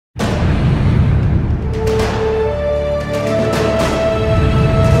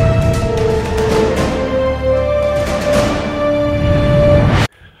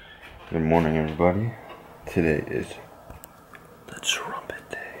morning, everybody. Today is the trumpet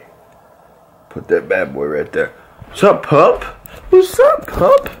day. Put that bad boy right there. What's up, pup? What's up,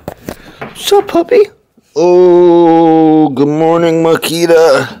 pup? What's up, puppy? Oh, good morning,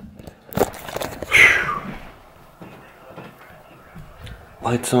 Makita. Whew.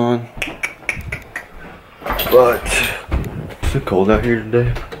 Lights on. But is it cold out here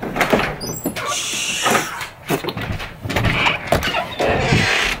today?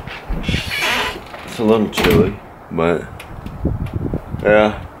 It's a little chilly, but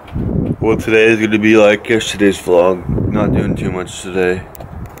yeah. Well, today is going to be like yesterday's vlog. Not doing too much today.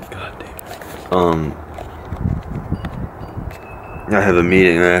 God damn. I have a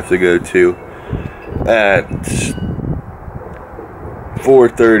meeting I have to go to at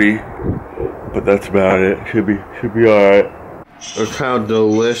 4:30, but that's about it. Should be alright. Look how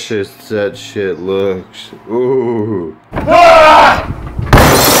delicious that shit looks. Ooh. Ah!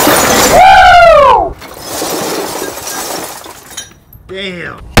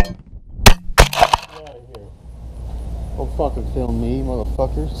 Damn. Don't fucking film me,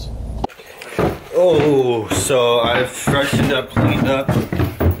 motherfuckers. Oh, so I've freshened up, cleaned up,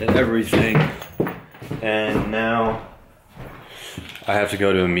 and everything. And now I have to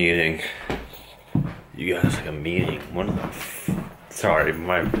go to a meeting. You guys, like a meeting? When the sorry,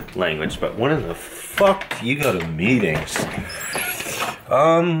 my language, but when in the fuck do you go to meetings?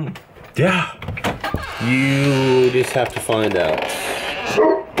 Yeah. You just have to find out.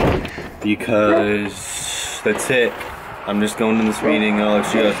 Because that's it. I'm just going to this meeting. I'll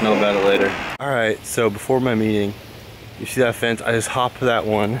let you guys know about it later. Alright, so before my meeting, you see that fence? I just hopped that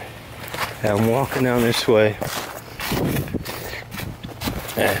one. And I'm walking down this way.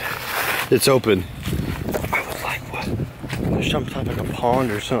 And it's open. I was like, what? There's some type of like a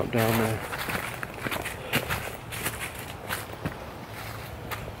pond or something down there.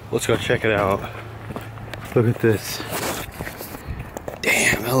 Let's go check it out. Look at this.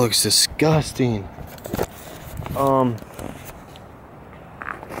 Damn, that looks disgusting.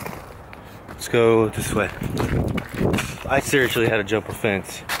 Let's go this way. I seriously had to jump a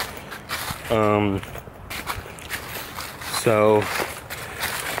fence. So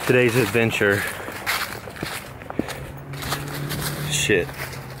today's adventure. Shit.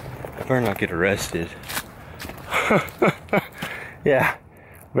 I better not get arrested. Yeah,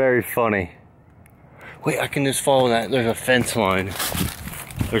 very funny. Wait, I can just follow that. There's a fence line.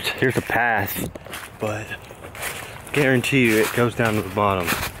 Here's a path, but guarantee you it goes down to the bottom.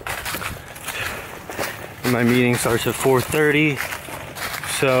 And my meeting starts at 4:30,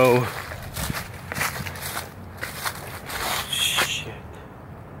 so shit.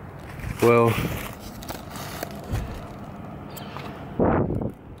 Well,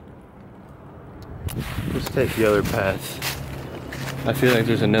 let's take the other path. I feel like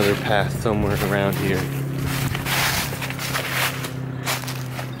there's another path somewhere around here.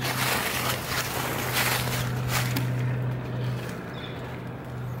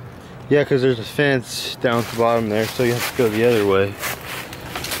 Yeah, because there's a fence down at the bottom there, so you have to go the other way.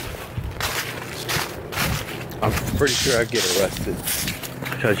 I'm pretty sure I'd get arrested.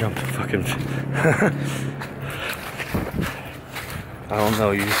 I jumped the fucking... I don't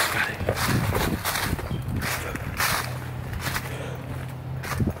know, you just gotta...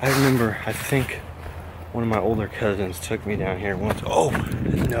 I remember, I think one of my older cousins took me down here once. Oh,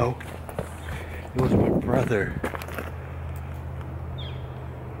 no. It was my brother.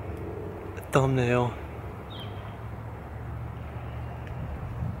 The thumbnail.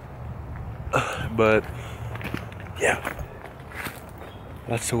 But, yeah.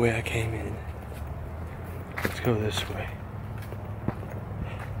 That's the way I came in. Let's go this way.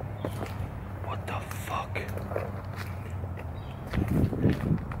 What the fuck?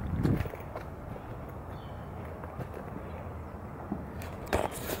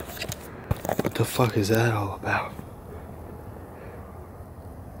 What the fuck is that all about?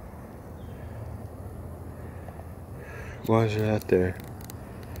 Why is it out there?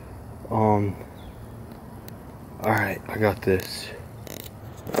 Alright, I got this.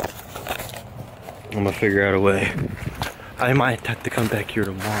 I'm gonna figure out a way. I might have to come back here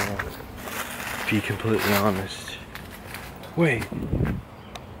tomorrow, to be completely honest. Wait.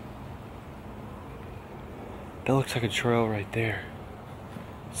 That looks like a trail right there.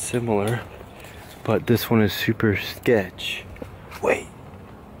 Similar, but this one is super sketch. Wait.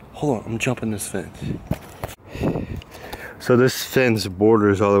 Hold on, I'm jumping this fence. So this fence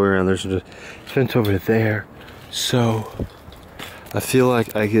borders all the way around. There's a fence over there. So I feel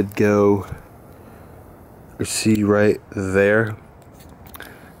like I could go see right there.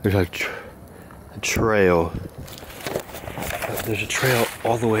 There's like a trail. There's a trail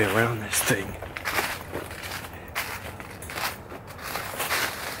all the way around this thing.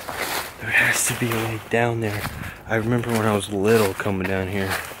 There has to be a way down there. I remember when I was little coming down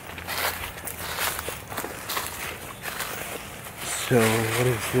here. So, what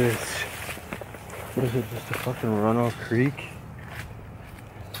is this? What is it, just a fucking runoff creek?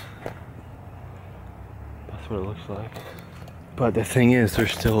 That's what it looks like. But the thing is,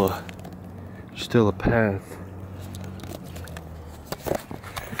 there's still a path.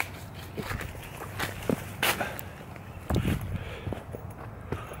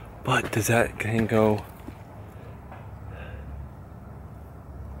 But does that thing go?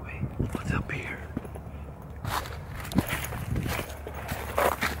 Wait, what's up here?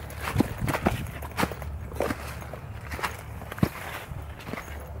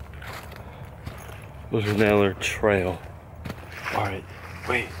 There's another trail. Alright,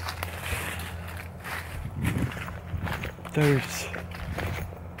 wait. There's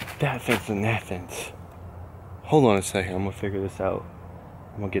that fence and that fence. Hold on a second, I'm gonna figure this out.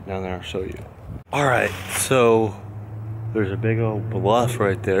 I'm gonna get down there and show you. Alright, so there's a big old bluff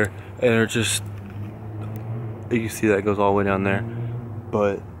right there, and there's just, you see that goes all the way down there.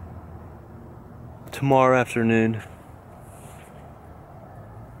 But tomorrow afternoon,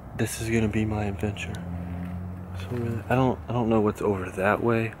 this is gonna be my adventure. So really, I don't know what's over that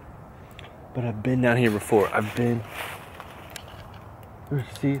way, but I've been down here before.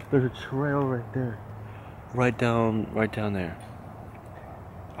 See, there's a trail right there, right down there.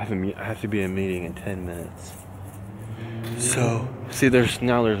 I have to be in a meeting in 10 minutes. So see, there's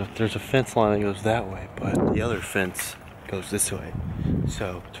a fence line that goes that way, but the other fence goes this way.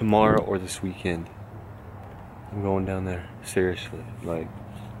 So tomorrow or this weekend, I'm going down there. Seriously, like,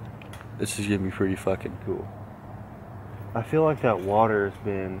 this is gonna be pretty fucking cool. I feel like that water has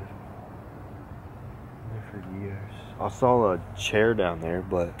been there for years. I saw a chair down there,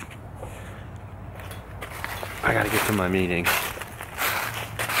 but I gotta get to my meeting.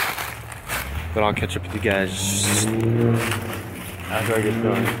 But I'll catch up with you guys after I get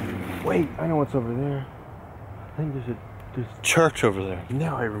done. Wait, I know what's over there. I think there's a church over there.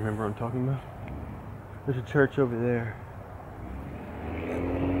 Now I remember what I'm talking about. There's a church over there.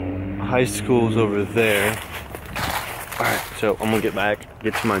 High school's over there. Alright, so I'm gonna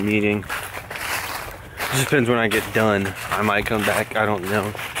get to my meeting. It just depends when I get done. I might come back, I don't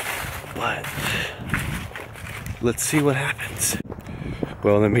know. But let's see what happens.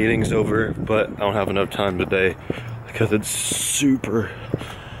 Well, the meeting's over, but I don't have enough time today because it's super,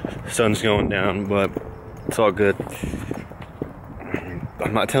 sun's going down, but it's all good.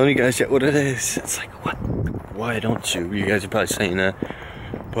 I'm not telling you guys yet what it is. It's like, what? Why don't you? You guys are probably saying that.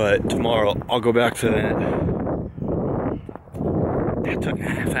 But tomorrow, I'll go back to that. That took a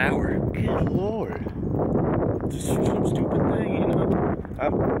half hour. Good lord. Just some stupid thing, you know? I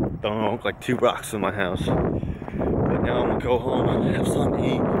don't know, like 2 blocks from my house. But now I'm gonna go home and have something to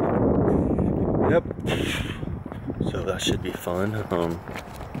eat. Yep. So that should be fun.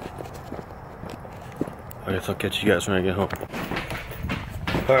 I guess I'll catch you guys when I get home.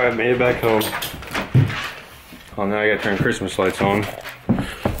 Alright, made it back home. Oh, now I gotta turn Christmas lights on.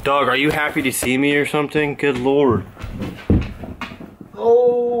 Dog, are you happy to see me or something? Good lord.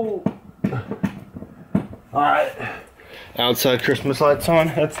 Oh. Alright. Outside Christmas lights on,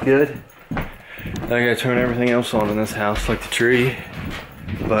 that's good. I gotta turn everything else on in this house, like the tree.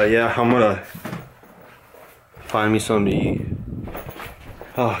 But yeah, I'm gonna find me something to eat.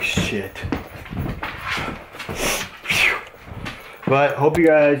 Oh shit. But hope you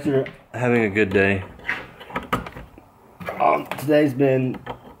guys are having a good day.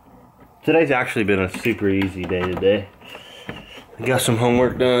 Today's actually been a super easy day today. I got some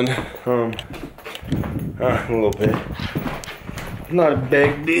homework done. A little bit. Not a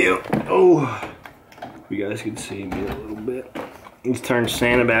big deal. Oh. You guys can see me a little bit. Let's turn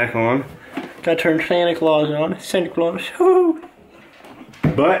Santa back on. Gotta turn Santa Claus on. Santa Claus. Woo!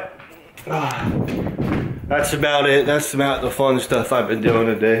 But that's about it. That's about the fun stuff I've been doing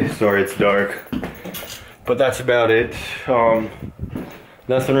today. Sorry it's dark. But that's about it.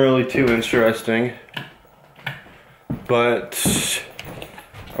 Nothing really too interesting. But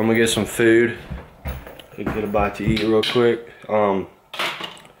I'm gonna get some food. Get a bite to eat real quick.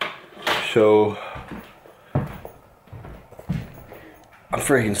 So I'm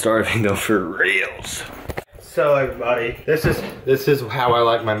freaking starving though, for reals. So everybody, this is how I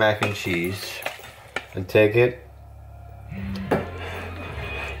like my mac and cheese. And take it,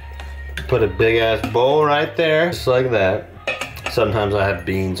 put a big ass bowl right there, just like that. Sometimes I have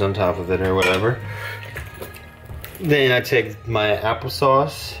beans on top of it or whatever. Then I take my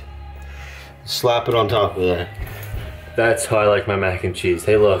applesauce, slap it on top of that. That's how I like my mac and cheese.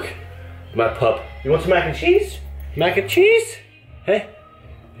 Hey, look. My pup. You want some mac and cheese? Mac and cheese? Hey,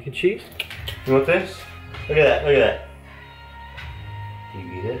 mac and cheese? You want this? Look at that, look at that. Do you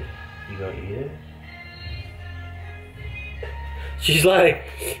eat it? You gonna eat it? She's like,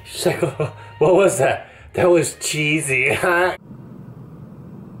 what was that? That was cheesy, huh?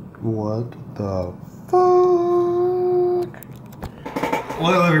 What the fuck?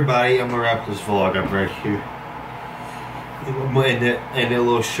 Well, everybody, I'm gonna wrap this vlog up right here. I'm gonna end it a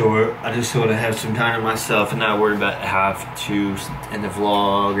little short. I just want to have some time to myself and not worry about have to end the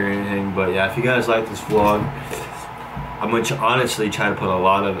vlog or anything. But yeah, if you guys like this vlog, I'm gonna honestly try to put a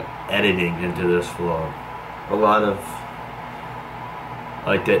lot of editing into this vlog. A lot of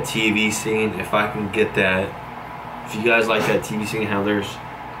like that TV scene, if I can get that. If you guys like that TV scene, how there's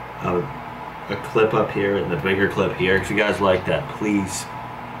a clip up here and the bigger clip here. If you guys like that, please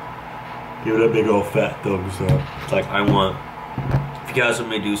give it a big old fat thumbs up. Like I want. If you guys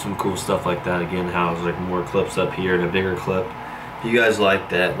want me to do some cool stuff like that again, how there's like more clips up here and a bigger clip. If you guys like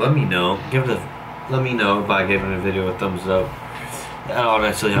that, let me know. Let me know by giving the video a thumbs up. That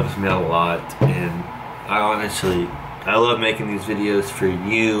honestly helps me out a lot, and I love making these videos for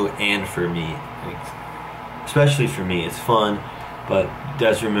you and for me. Especially for me, it's fun. But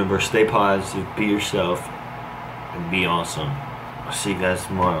just remember, stay positive, be yourself, and be awesome. I'll see you guys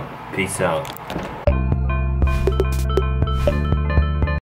tomorrow. Peace out.